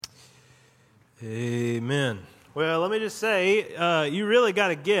Amen. Well, let me just say, you really got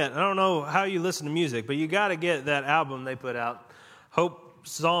to get, I don't know how you listen to music, but you got to get that album they put out,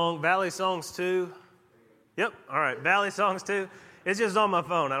 Valley Songs 2. Yep, all right, Valley Songs 2. It's just on my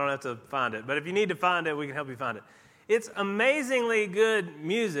phone. I don't have to find it. But if you need to find it, we can help you find it. It's amazingly good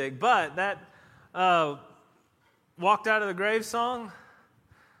music, but that Walked Out of the Grave song,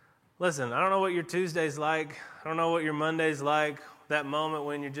 listen, I don't know what your Tuesday's like. I don't know what your Monday's like, that moment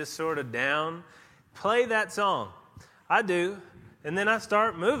when you're just sort of down. Play that song. I do. And then I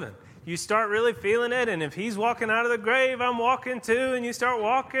start moving. You start really feeling it, and if he's walking out of the grave, I'm walking too, and you start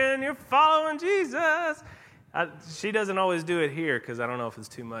walking, you're following Jesus. She doesn't always do it here because I don't know if it's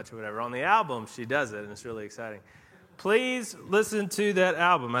too much or whatever. On the album, she does it, and it's really exciting. Please listen to that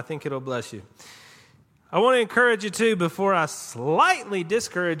album. I think it'll bless you. I want to encourage you, too, before I slightly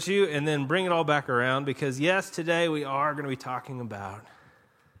discourage you and then bring it all back around, because, yes, today we are going to be talking about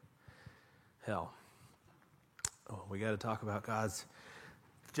hell. Oh, we got to talk about God's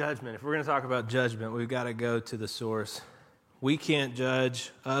judgment. If we're going to talk about judgment, we've got to go to the source. We can't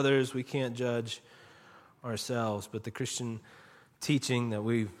judge others. We can't judge ourselves. But the Christian teaching that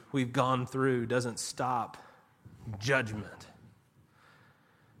we've gone through doesn't stop judgment,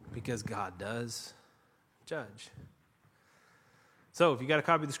 because God does judge. So if you got a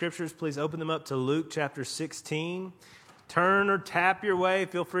copy of the scriptures, please open them up to Luke chapter 16. Turn or tap your way.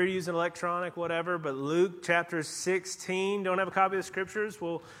 Feel free to use an electronic, whatever. But Luke chapter 16. Don't have a copy of the scriptures?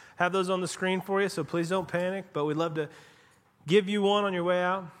 We'll have those on the screen for you, so please don't panic. But we'd love to give you one on your way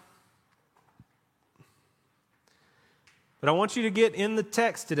out. But I want you to get in the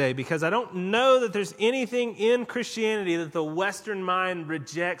text today, because I don't know that there's anything in Christianity that the Western mind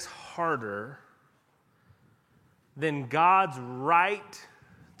rejects harder than God's right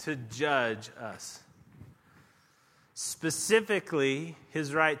to judge us. Specifically,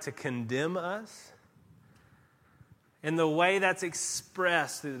 his right to condemn us and the way that's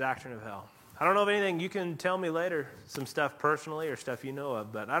expressed through the doctrine of hell. I don't know of anything. You can tell me later some stuff personally or stuff you know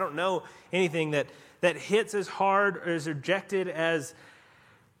of, but I don't know anything that hits as hard or is rejected as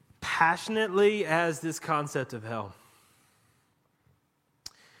passionately as this concept of hell.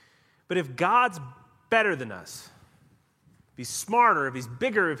 But if God's better than us, if he's smarter, if he's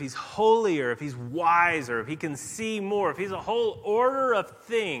bigger, if he's holier, if he's wiser, if he can see more, if he's a whole order of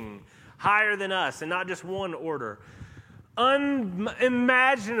thing higher than us and not just one order,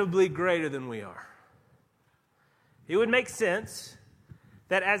 unimaginably greater than we are, it would make sense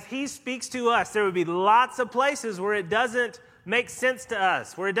that as he speaks to us, there would be lots of places where it doesn't make sense to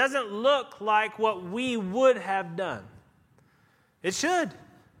us, where it doesn't look like what we would have done. It should.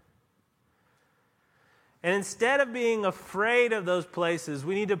 And instead of being afraid of those places,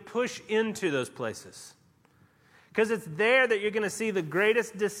 we need to push into those places. Because it's there that you're going to see the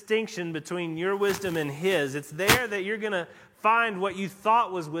greatest distinction between your wisdom and his. It's there that you're going to find what you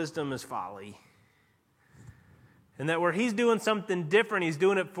thought was wisdom is folly. And that where he's doing something different, he's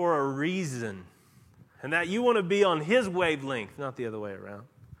doing it for a reason. And that you want to be on his wavelength, not the other way around.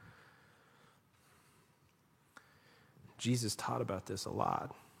 Jesus taught about this a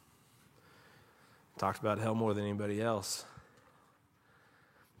lot. Talked about hell more than anybody else.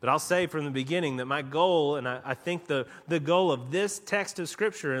 But I'll say from the beginning that my goal, and I think the goal of this text of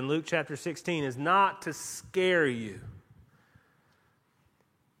Scripture in Luke chapter 16 is not to scare you.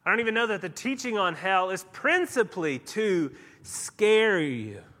 I don't even know that the teaching on hell is principally to scare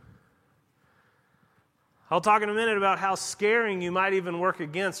you. I'll talk in a minute about how scaring you might even work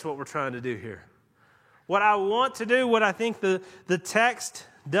against what we're trying to do here. What I want to do, what I think the text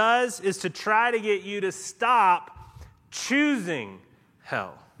does, is to try to get you to stop choosing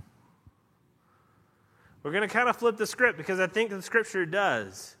hell. We're going to kind of flip the script, because I think the Scripture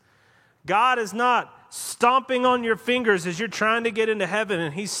does. God is not stomping on your fingers as you're trying to get into heaven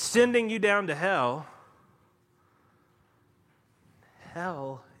and he's sending you down to hell.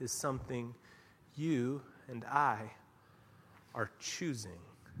 Hell is something you and I are choosing.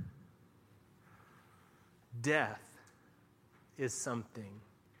 Death is something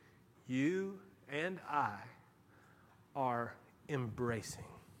you and I are embracing.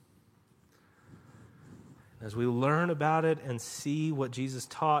 As we learn about it and see what Jesus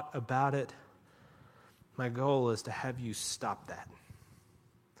taught about it, my goal is to have you stop that.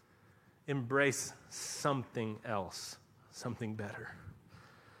 Embrace something else, something better.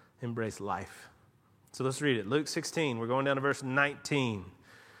 Embrace life. So let's read it. Luke 16, we're going down to verse 19.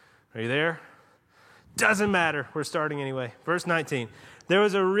 Are you there? Doesn't matter. We're starting anyway. Verse 19. There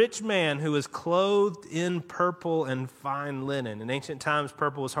was a rich man who was clothed in purple and fine linen. In ancient times,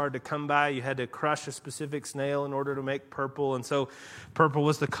 purple was hard to come by. You had to crush a specific snail in order to make purple. And so purple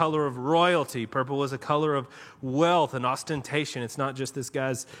was the color of royalty. Purple was a color of wealth and ostentation. It's not just this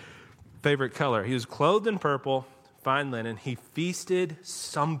guy's favorite color. He was clothed in purple, fine linen. He feasted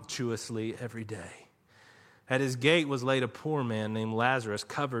sumptuously every day. At his gate was laid a poor man named Lazarus,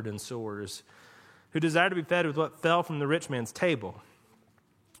 covered in sores, who desired to be fed with what fell from the rich man's table.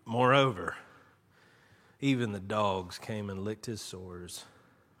 Moreover, even the dogs came and licked his sores.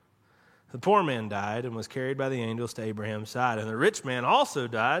 The poor man died and was carried by the angels to Abraham's side. And the rich man also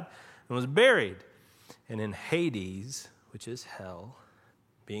died and was buried. And in Hades, which is hell,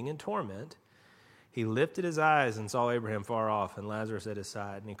 being in torment, he lifted his eyes and saw Abraham far off and Lazarus at his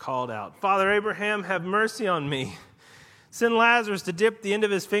side. And he called out, Father Abraham, have mercy on me. Send Lazarus to dip the end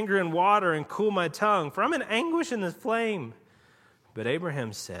of his finger in water and cool my tongue, for I'm in anguish in the flame. But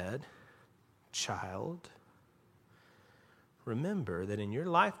Abraham said, Child, remember that in your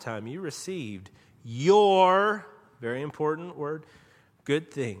lifetime you received your, very important word, good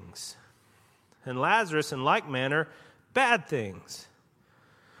things, and Lazarus in like manner, bad things.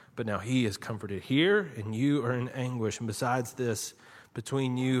 But now he is comforted here, and you are in anguish. And besides this,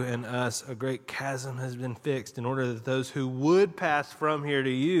 between you and us, a great chasm has been fixed, in order that those who would pass from here to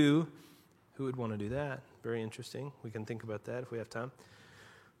you, who would want to do that? Very interesting. We can think about that if we have time.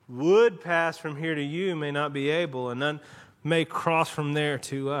 Would pass from here to you may not be able, and none may cross from there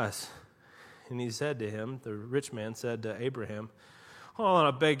to us. And he said to him, the rich man said to Abraham, Oh,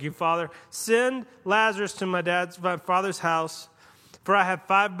 I beg you, Father, send Lazarus to my father's house, for I have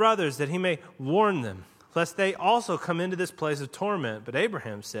 5 brothers, that he may warn them, lest they also come into this place of torment. But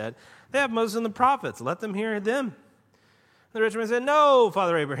Abraham said, They have Moses and the prophets, let them hear them. The rich man said, No,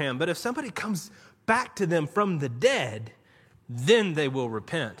 Father Abraham, but if somebody comes back to them from the dead, then they will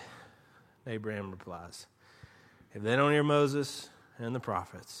repent. Abraham replies, If they don't hear Moses and the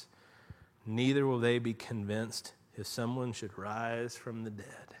prophets, neither will they be convinced if someone should rise from the dead.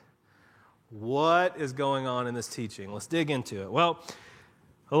 What is going on in this teaching? Let's dig into it. Well,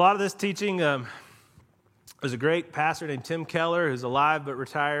 a lot of this teaching, there's a great pastor named Tim Keller who's alive but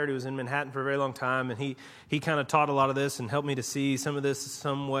retired. He was in Manhattan for a very long time, and he kind of taught a lot of this and helped me to see some of this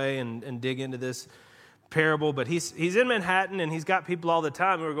some way and dig into this parable. But he's in Manhattan, and he's got people all the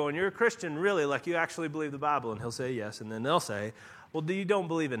time who are going, You're a Christian, really? Like, you actually believe the Bible? And he'll say yes, and then they'll say, Well, you don't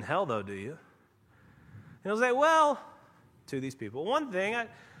believe in hell, though, do you? And he'll say, Well, to these people, one thing,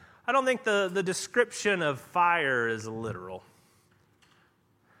 I don't think the description of fire is literal.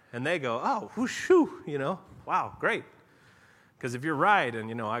 And they go, Oh, whoosh, wow, great. Because if you're right,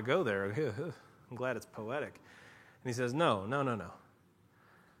 and, I go there, I'm glad it's poetic. And he says, No.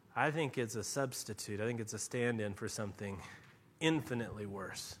 I think it's a substitute. I think it's a stand-in for something infinitely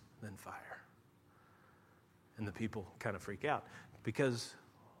worse than fire. And the people kind of freak out. Because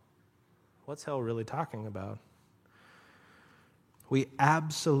what's hell really talking about? We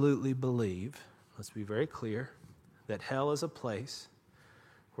absolutely believe, let's be very clear, that hell is a place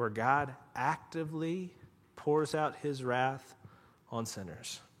where God actively pours out his wrath on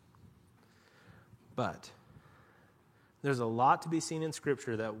sinners. But there's a lot to be seen in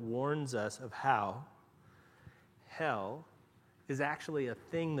Scripture that warns us of how hell is actually a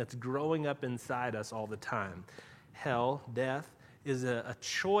thing that's growing up inside us all the time. Hell, death, is a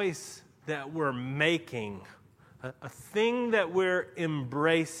choice that we're making, a thing that we're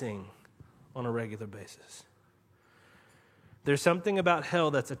embracing on a regular basis. There's something about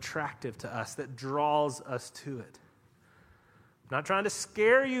hell that's attractive to us, that draws us to it. I'm not trying to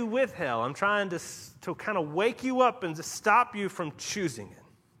scare you with hell. I'm trying to kind of wake you up and to stop you from choosing it.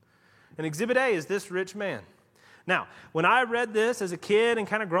 And Exhibit A is this rich man. Now, when I read this as a kid and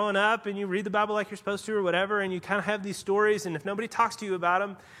kind of growing up, and you read the Bible like you're supposed to or whatever, and you kind of have these stories, and if nobody talks to you about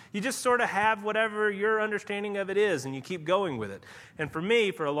them, you just sort of have whatever your understanding of it is, and you keep going with it. And for me,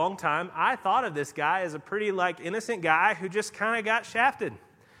 for a long time, I thought of this guy as a pretty innocent guy who just kind of got shafted.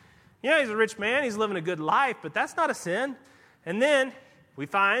 He's a rich man, he's living a good life, but that's not a sin. And then we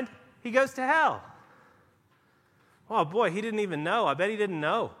find he goes to hell. Oh boy, he didn't even know. I bet he didn't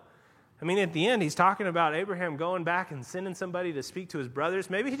know. I mean, at the end, he's talking about Abraham going back and sending somebody to speak to his brothers.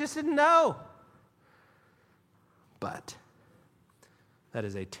 Maybe he just didn't know. But that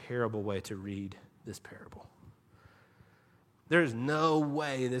is a terrible way to read this parable. There's no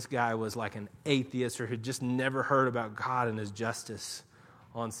way this guy was like an atheist or had just never heard about God and his justice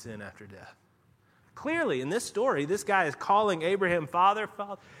on sin after death. Clearly, in this story, this guy is calling Abraham father.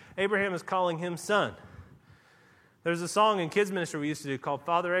 Abraham is calling him son. There's a song in kids ministry we used to do called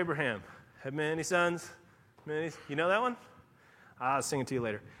Father Abraham. Had many sons. You know that one? I'll sing it to you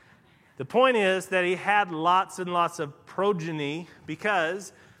later. The point is that he had lots and lots of progeny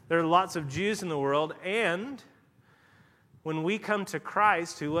because there are lots of Jews in the world, and when we come to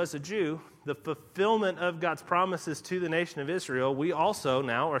Christ, who was a Jew, the fulfillment of God's promises to the nation of Israel, we also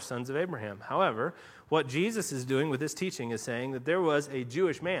now are sons of Abraham. However, what Jesus is doing with this teaching is saying that there was a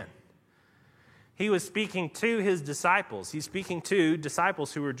Jewish man. He was speaking to his disciples. He's speaking to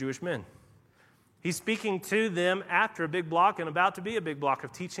disciples who were Jewish men. He's speaking to them after a big block and about to be a big block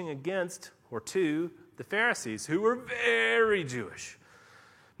of teaching against or to the Pharisees, who were very Jewish.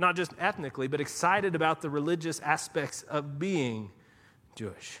 Not just ethnically, but excited about the religious aspects of being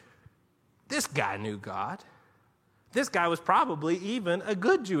Jewish. This guy knew God. This guy was probably even a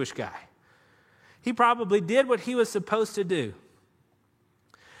good Jewish guy. He probably did what he was supposed to do.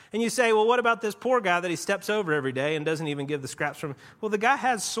 And you say, well, what about this poor guy that he steps over every day and doesn't even give the scraps from? Well, the guy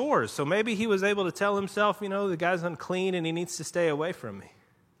has sores, so maybe he was able to tell himself, the guy's unclean and he needs to stay away from me.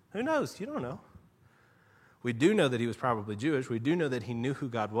 Who knows? You don't know. We do know that he was probably Jewish. We do know that he knew who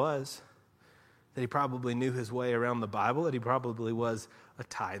God was, that he probably knew his way around the Bible, that he probably was a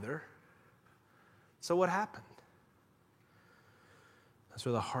tither. So what happened? That's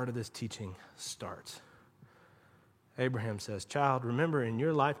where the heart of this teaching starts. Abraham says, child, remember in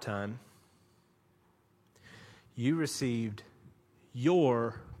your lifetime, you received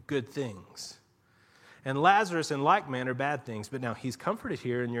your good things. And Lazarus in like manner bad things, but now he's comforted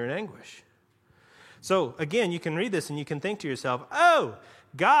here and you're in anguish. So again, you can read this and you can think to yourself, oh,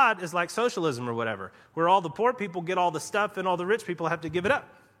 God is like socialism or whatever, where all the poor people get all the stuff and all the rich people have to give it up.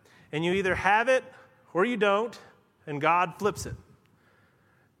 And you either have it or you don't, and God flips it.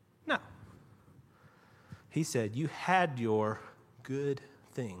 No. He said, you had your good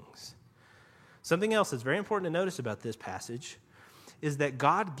things. Something else that's very important to notice about this passage is that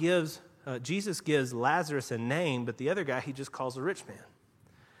Jesus gives Lazarus a name, but the other guy he just calls a rich man.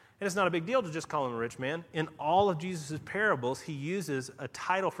 And it's not a big deal to just call him a rich man. In all of Jesus' parables, he uses a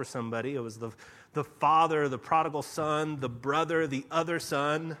title for somebody. It was the father, the prodigal son, the brother, the other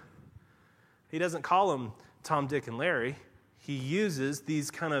son. He doesn't call them Tom, Dick, and Larry. He uses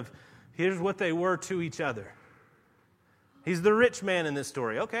these here's what they were to each other. He's the rich man in this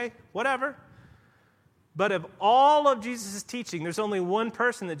story. Okay, whatever. But of all of Jesus' teaching, there's only one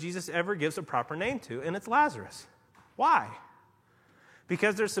person that Jesus ever gives a proper name to, and it's Lazarus. Why?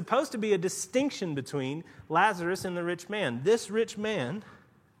 Because there's supposed to be a distinction between Lazarus and the rich man. This rich man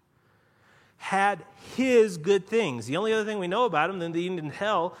had his good things. The only other thing we know about him than the end in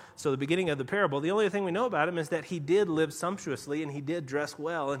hell, so the beginning of the parable, the only thing we know about him is that he did live sumptuously and he did dress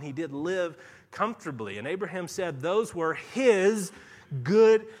well and he did live comfortably. And Abraham said those were his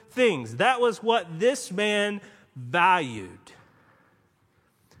good things. That was what this man valued.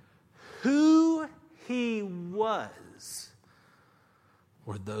 Who he was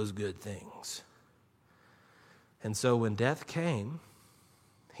were those good things. And so when death came,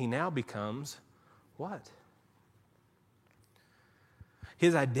 he now becomes what?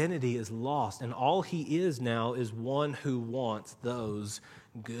 His identity is lost, and all he is now is one who wants those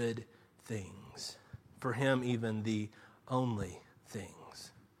good things. For him, even the only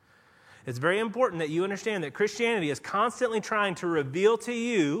things. It's very important that you understand that Christianity is constantly trying to reveal to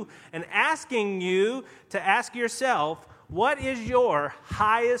you and asking you to ask yourself, what is your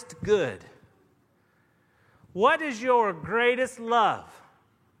highest good? What is your greatest love?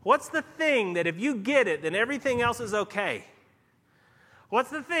 What's the thing that if you get it, then everything else is okay?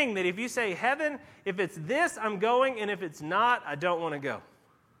 What's the thing that if you say, heaven, if it's this, I'm going, and if it's not, I don't want to go?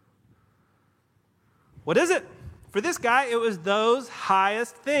 What is it? For this guy, it was those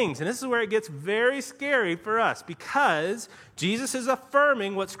highest things. And this is where it gets very scary for us, because Jesus is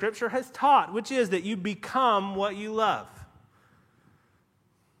affirming what Scripture has taught, which is that you become what you love.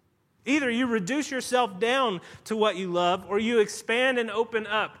 Either you reduce yourself down to what you love, or you expand and open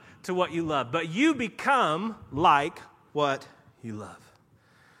up to what you love. But you become like what you love.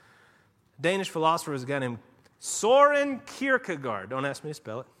 A Danish philosopher was a guy named Søren Kierkegaard. Don't ask me to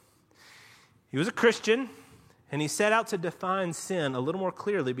spell it. He was a Christian, and he set out to define sin a little more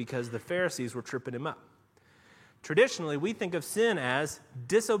clearly because the Pharisees were tripping him up. Traditionally, we think of sin as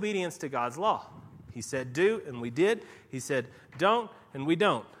disobedience to God's law. He said do, and we did. He said don't, and we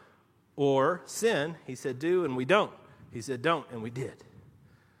don't. Or sin, he said do, and we don't. He said don't, and we did.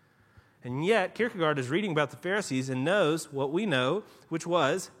 And yet, Kierkegaard is reading about the Pharisees and knows what we know, which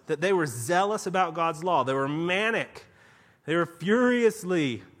was that they were zealous about God's law. They were manic. They were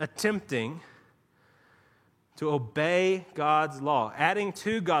furiously attempting to obey God's law, adding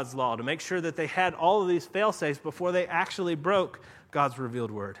to God's law to make sure that they had all of these fail-safes before they actually broke God's revealed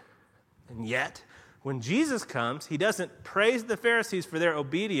word. And yet, when Jesus comes, he doesn't praise the Pharisees for their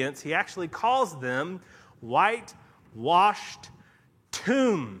obedience. He actually calls them whitewashed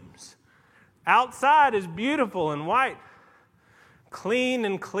tombs. Outside is beautiful and white, clean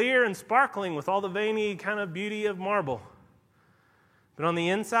and clear and sparkling with all the veiny kind of beauty of marble. But on the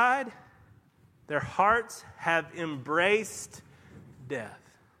inside, their hearts have embraced death.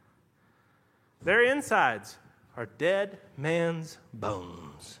 Their insides are dead man's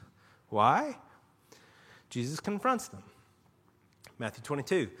bones. Why? Jesus confronts them. Matthew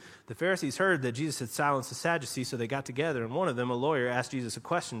 22. The Pharisees heard that Jesus had silenced the Sadducees, so they got together, and one of them, a lawyer, asked Jesus a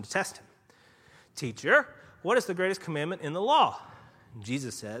question to test him. Teacher, what is the greatest commandment in the law? And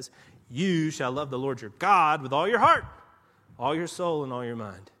Jesus says, you shall love the Lord your God with all your heart, all your soul, and all your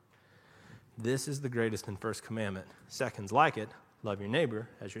mind. This is the greatest and first commandment. Seconds like it, love your neighbor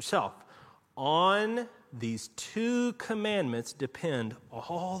as yourself. On these two commandments depend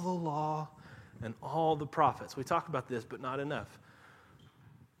all the law and all the prophets. We talk about this, but not enough.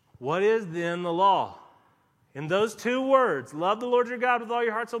 What is then the law? In those two words, love the Lord your God with all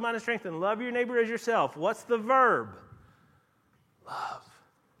your heart, soul, mind, and strength, and love your neighbor as yourself. What's the verb? Love.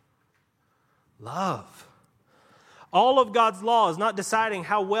 Love. All of God's law is not deciding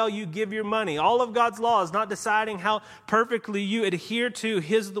how well you give your money. All of God's law is not deciding how perfectly you adhere to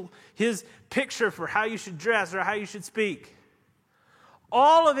His picture for how you should dress or how you should speak.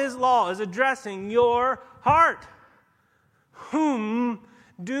 All of His law is addressing your heart. Whom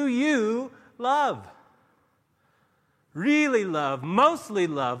do you love? Really love, mostly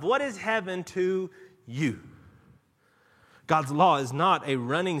love. What is heaven to you? God's law is not a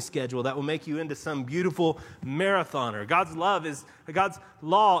running schedule that will make you into some beautiful marathoner. God's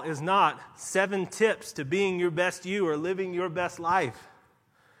law is not 7 tips to being your best you or living your best life.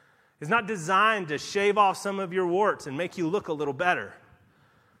 It's not designed to shave off some of your warts and make you look a little better.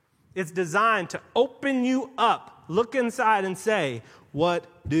 It's designed to open you up, look inside and say, what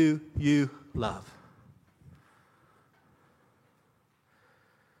do you love?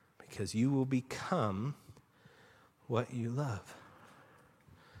 Because you will become what you love.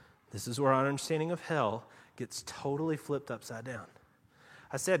 This is where our understanding of hell gets totally flipped upside down.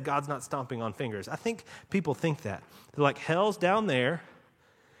 I said God's not stomping on fingers. I think people think that. They're like, hell's down there,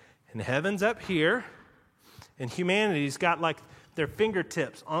 and heaven's up here, and humanity's got like their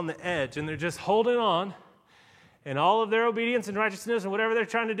fingertips on the edge, and they're just holding on, and all of their obedience and righteousness and whatever they're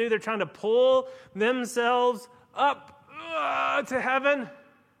trying to do, they're trying to pull themselves up to heaven.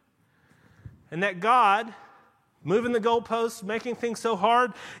 And that God, moving the goalposts, making things so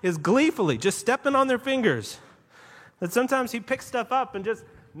hard, is gleefully just stepping on their fingers. That sometimes He picks stuff up and just,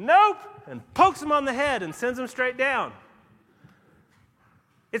 nope, and pokes them on the head and sends them straight down.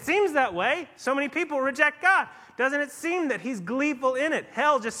 It seems that way. So many people reject God. Doesn't it seem that He's gleeful in it?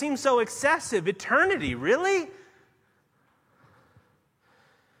 Hell just seems so excessive. Eternity, really?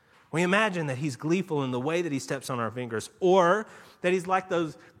 We imagine that He's gleeful in the way that He steps on our fingers, or that He's like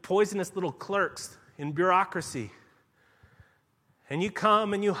those poisonous little clerks in bureaucracy. And you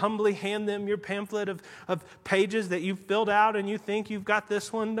come and you humbly hand them your pamphlet of pages that you've filled out, and you think you've got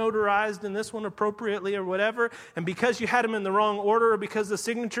this one notarized and this one appropriately or whatever, and because you had them in the wrong order, or because the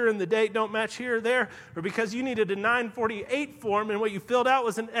signature and the date don't match here or there, or because you needed a 948 form and what you filled out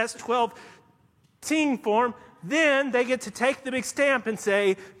was an S12 teen form, then they get to take the big stamp and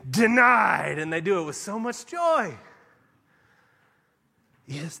say, denied, and they do it with so much joy.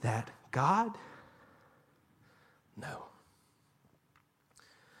 Is that God? No.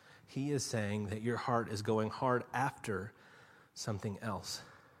 He is saying that your heart is going hard after something else.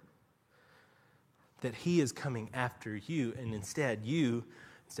 That He is coming after you, and instead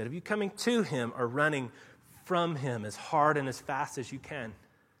of you coming to Him, are running from Him as hard and as fast as you can.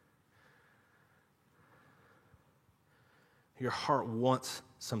 Your heart wants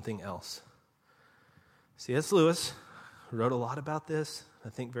something else. C.S. Lewis wrote a lot about this, I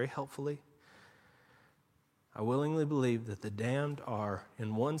think very helpfully. I willingly believe that the damned are,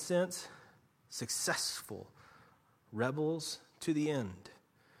 in one sense, successful rebels to the end.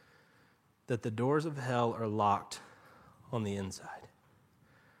 That the doors of hell are locked on the inside.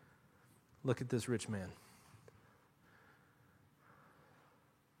 Look at this rich man.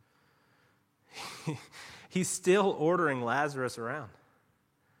 He's still ordering Lazarus around.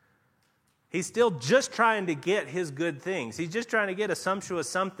 He's still just trying to get his good things. He's just trying to get a sumptuous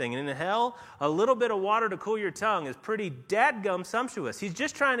something. And in hell, a little bit of water to cool your tongue is pretty dadgum sumptuous. He's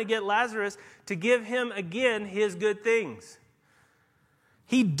just trying to get Lazarus to give him again his good things.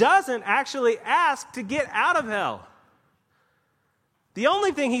 He doesn't actually ask to get out of hell. The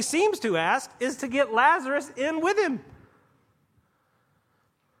only thing he seems to ask is to get Lazarus in with him.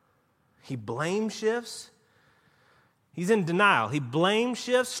 He blame shifts. He's in denial. He blame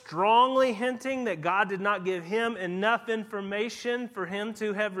shifts, strongly hinting that God did not give him enough information for him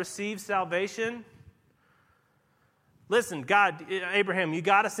to have received salvation. Listen, God, Abraham, you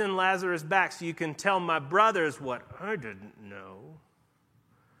got to send Lazarus back so you can tell my brothers what I didn't know.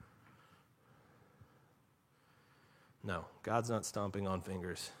 No, God's not stomping on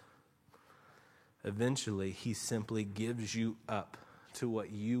fingers. Eventually, he simply gives you up to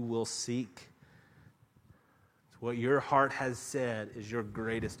what you will seek. What your heart has said is your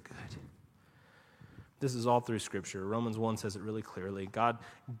greatest good. This is all through Scripture. Romans 1 says it really clearly. God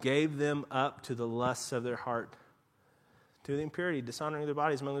gave them up to the lusts of their heart, to the impurity, dishonoring their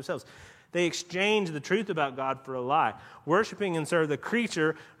bodies among themselves. They exchanged the truth about God for a lie, worshiping and serve the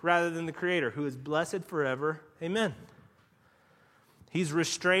creature rather than the Creator, who is blessed forever. Amen. He's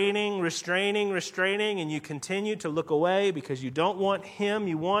restraining, and you continue to look away because you don't want him.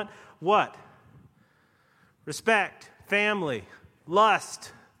 You want what? Respect, family,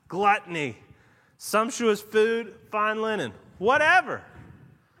 lust, gluttony, sumptuous food, fine linen, whatever.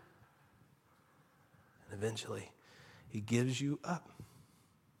 And eventually, he gives you up.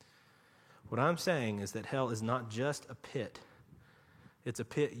 What I'm saying is that hell is not just a pit. It's a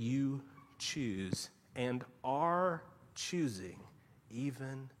pit you choose and are choosing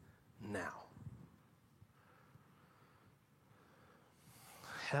even now.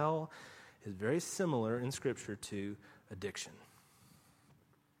 Hell is very similar in Scripture to addiction.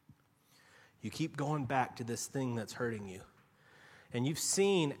 You keep going back to this thing that's hurting you. And you've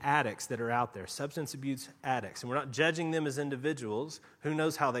seen addicts that are out there, substance abuse addicts, and we're not judging them as individuals. Who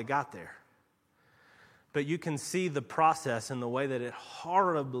knows how they got there? But you can see the process and the way that it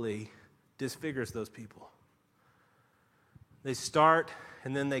horribly disfigures those people. They start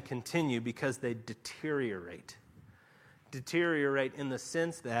and then they continue because they deteriorate. Deteriorate in the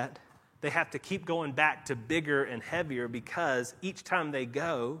sense that they have to keep going back to bigger and heavier because each time they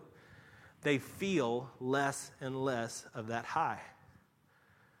go, they feel less and less of that high.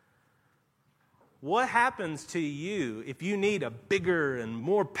 What happens to you if you need a bigger and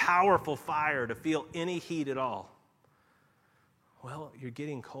more powerful fire to feel any heat at all? Well, you're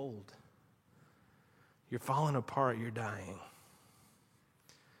getting cold. You're falling apart. You're dying.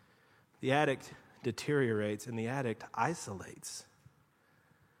 The addict deteriorates and the addict isolates.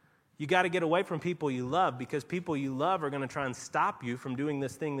 You got to get away from people you love because people you love are going to try and stop you from doing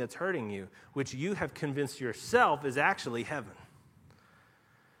this thing that's hurting you, which you have convinced yourself is actually heaven.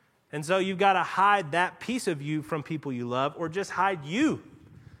 And so you've got to hide that piece of you from people you love or just hide you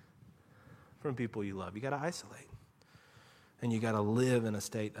from people you love. You got to isolate. And you got to live in a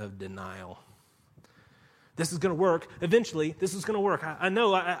state of denial. This is going to work. Eventually, this is going to work. I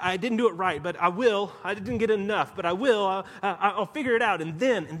know I didn't do it right, but I will. I didn't get enough, but I will. I'll figure it out. And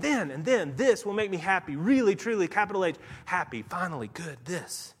then this will make me happy. Really, truly, capital H, happy. Finally, good,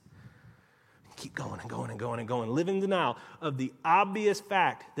 this. Keep going and going and going and going. Live in denial of the obvious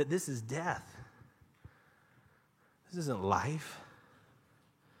fact that this is death. This isn't life.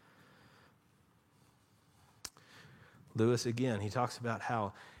 Lewis, again, he talks about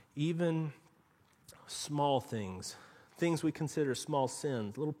how even small things we consider small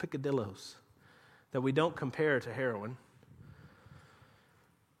sins, little picadillos that we don't compare to heroin,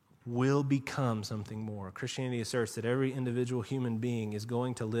 will become something more. Christianity asserts that every individual human being is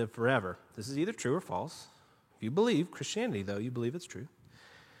going to live forever. This is either true or false. If you believe Christianity, though, you believe it's true.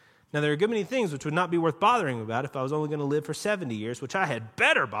 Now, there are a good many things which would not be worth bothering about if I was only going to live for 70 years, which I had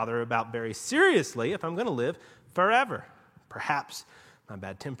better bother about very seriously if I'm going to live forever. Perhaps my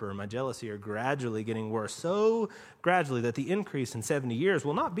bad temper and my jealousy are gradually getting worse, so gradually that the increase in 70 years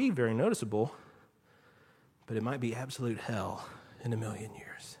will not be very noticeable, but it might be absolute hell in 1,000,000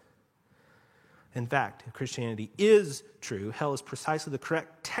 years. In fact, if Christianity is true, hell is precisely the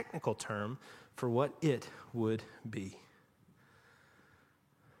correct technical term for what it would be. Do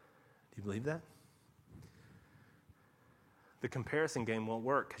you believe that? The comparison game won't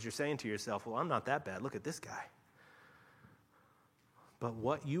work because you're saying to yourself, well, I'm not that bad. Look at this guy. But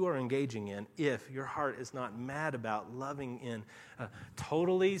what you are engaging in, if your heart is not mad about, loving in,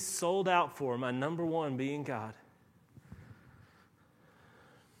 totally sold out for my number one being God,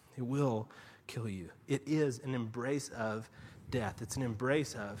 it will kill you. It is an embrace of death. It's an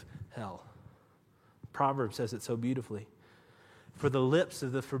embrace of hell. Proverbs says it so beautifully. For the lips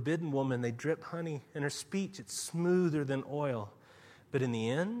of the forbidden woman, they drip honey, and her speech, it's smoother than oil. But in the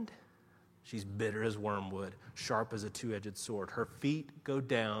end, she's bitter as wormwood, sharp as a two-edged sword. Her feet go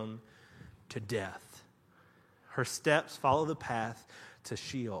down to death. Her steps follow the path to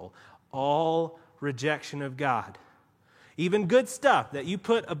Sheol. All rejection of God. even good stuff that you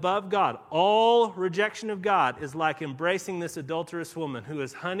put above God, all rejection of God is like embracing this adulterous woman who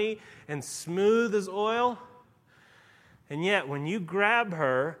is honey and smooth as oil. And yet, when you grab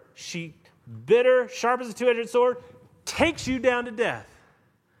her, she, bitter, sharp as a two-edged sword, takes you down to death.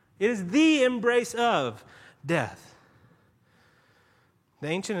 It is the embrace of death. The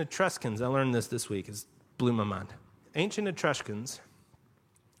ancient Etruscans, I learned this week, it blew my mind. Ancient Etruscans,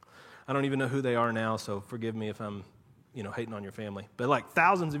 I don't even know who they are now, so forgive me if I'm hating on your family. But like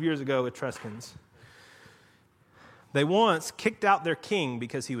thousands of years ago, Etruscans, they once kicked out their king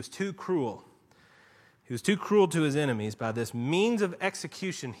because he was too cruel. He was too cruel to his enemies by this means of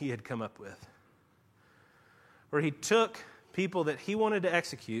execution he had come up with, where he took people that he wanted to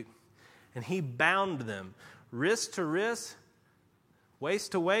execute and he bound them wrist to wrist,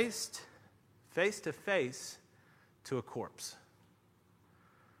 waist to waist, face to face to a corpse.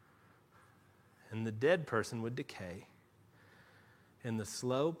 And the dead person would decay, and the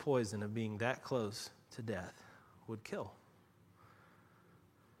slow poison of being that close to death would kill.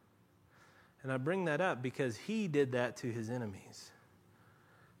 And I bring that up because he did that to his enemies.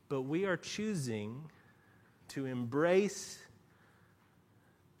 But we are choosing to embrace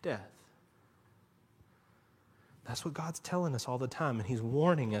death. That's what God's telling us all the time, and he's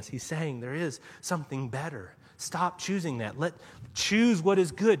warning us. He's saying there is something better. Stop choosing that. Choose what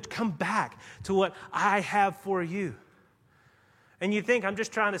is good. Come back to what I have for you. And you think I'm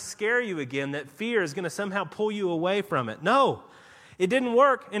just trying to scare you again, that fear is going to somehow pull you away from it. No, it didn't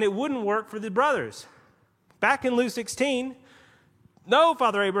work, and it wouldn't work for the brothers. Back in Luke 16, no,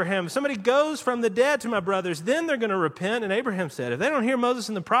 Father Abraham, if somebody goes from the dead to my brothers, then they're going to repent. And Abraham said, if they don't hear Moses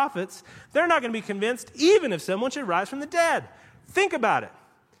and the prophets, they're not going to be convinced, even if someone should rise from the dead. Think about it.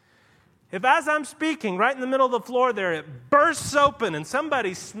 If as I'm speaking, right in the middle of the floor there, it bursts open and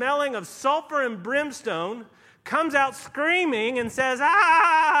somebody smelling of sulfur and brimstone comes out screaming and says,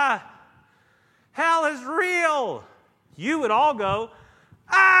 hell is real, you would all go,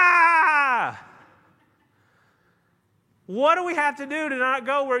 what do we have to do to not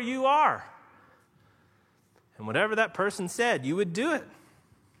go where you are? And whatever that person said, you would do it.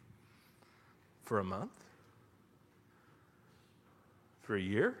 For a month? For a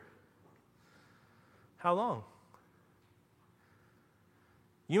year? How long?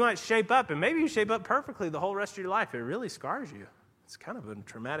 You might shape up, and maybe you shape up perfectly the whole rest of your life. It really scars you. It's kind of a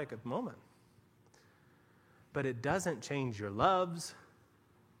traumatic moment. But it doesn't change your loves.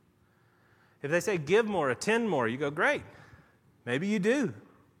 If they say give more, attend more, you go, great. Maybe you do.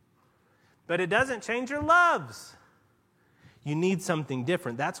 But it doesn't change your loves. You need something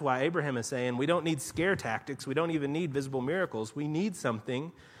different. That's why Abraham is saying we don't need scare tactics. We don't even need visible miracles. We need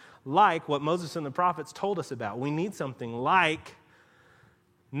something like what Moses and the prophets told us about. We need something like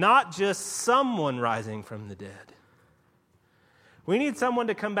not just someone rising from the dead. We need someone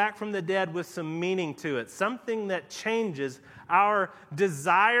to come back from the dead with some meaning to it, something that changes our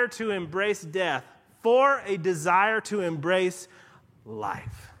desire to embrace death for a desire to embrace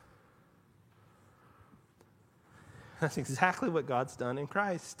life. That's exactly what God's done in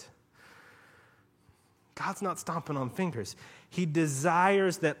Christ. God's not stomping on fingers. He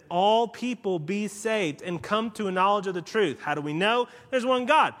desires that all people be saved and come to a knowledge of the truth. How do we know? There's one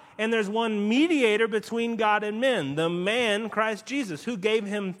God, and there's one mediator between God and men, the man, Christ Jesus, who gave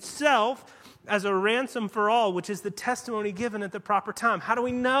himself as a ransom for all, which is the testimony given at the proper time. How do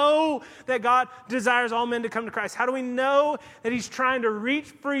we know that God desires all men to come to Christ? How do we know that he's trying to reach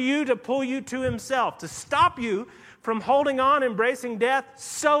for you to pull you to himself, to stop you from holding on, embracing death,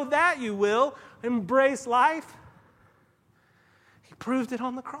 so that you will embrace life? He proved it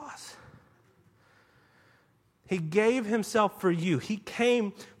on the cross. He gave himself for you. He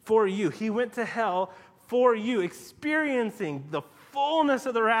came for you. He went to hell for you, experiencing the fullness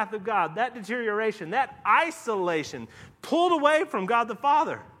of the wrath of God, that deterioration, that isolation, pulled away from God the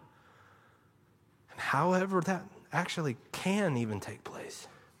Father. And however that actually can even take place,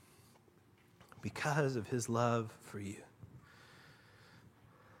 because of his love for you.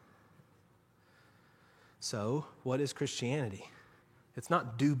 So, what is Christianity? It's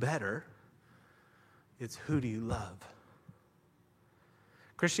not do better. It's who do you love?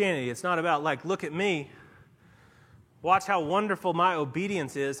 Christianity, it's not about look at me, watch how wonderful my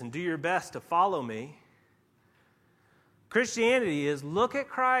obedience is, and do your best to follow me. Christianity is look at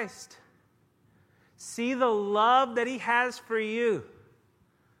Christ. See the love that he has for you.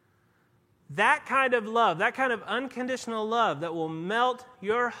 That kind of love, that kind of unconditional love that will melt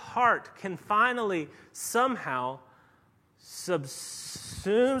your heart can finally somehow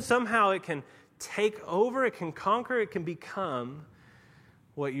subsume, somehow it can take over, it can conquer, it can become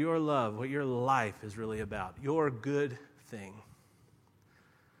what your love, what your life is really about. Your good thing.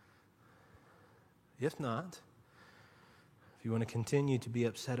 If not, if you want to continue to be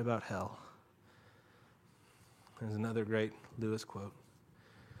upset about hell, there's another great Lewis quote.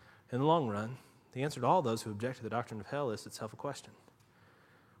 In the long run, the answer to all those who object to the doctrine of hell is itself a question.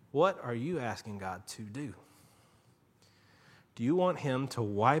 What are you asking God to do? Do you want him to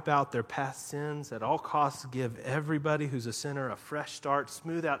wipe out their past sins, at all costs give everybody who's a sinner a fresh start,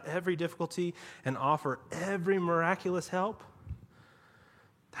 smooth out every difficulty, and offer every miraculous help?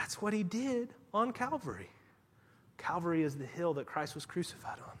 That's what he did on Calvary. Calvary is the hill that Christ was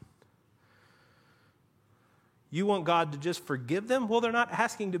crucified on. You want God to just forgive them? Well, they're not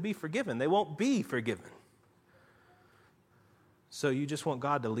asking to be forgiven. They won't be forgiven. So you just want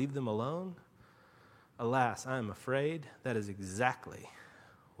God to leave them alone? Alas, I am afraid that is exactly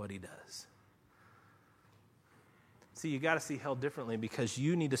what he does. See, you got to see hell differently because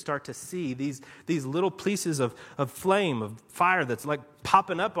you need to start to see these little pieces of flame, of fire that's like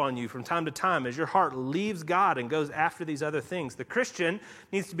popping up on you from time to time as your heart leaves God and goes after these other things. The Christian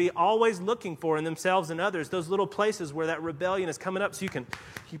needs to be always looking for in themselves and others those little places where that rebellion is coming up so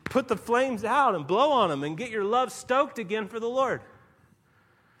you put the flames out and blow on them and get your love stoked again for the Lord.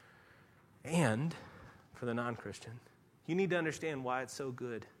 And for the non-Christian, you need to understand why it's so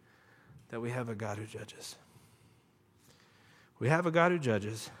good that we have a God who judges. We have a God who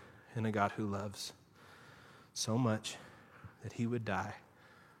judges and a God who loves so much that he would die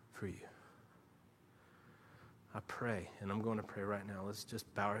for you. I pray, and I'm going to pray right now. Let's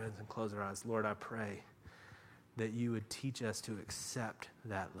just bow our heads and close our eyes. Lord, I pray that you would teach us to accept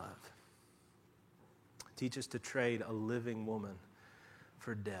that love. Teach us to trade a living woman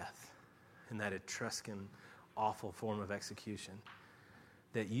for death in that Etruscan, awful form of execution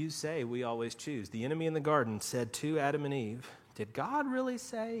that you say we always choose. The enemy in the garden said to Adam and Eve, did God really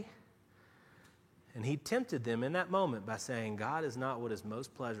say? And he tempted them in that moment by saying, God is not what is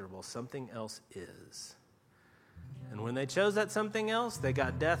most pleasurable. Something else is. And when they chose that something else, they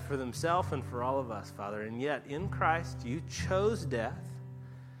got death for themselves and for all of us, Father. And yet, in Christ, you chose death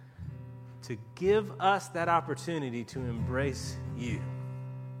to give us that opportunity to embrace you.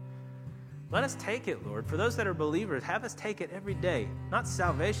 Let us take it, Lord. For those that are believers, have us take it every day. Not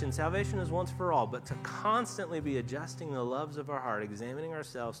salvation. Salvation is once for all, but to constantly be adjusting the loves of our heart, examining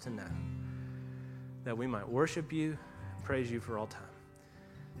ourselves to know that we might worship you and praise you for all time.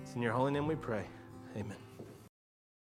 It's in your holy name we pray. Amen.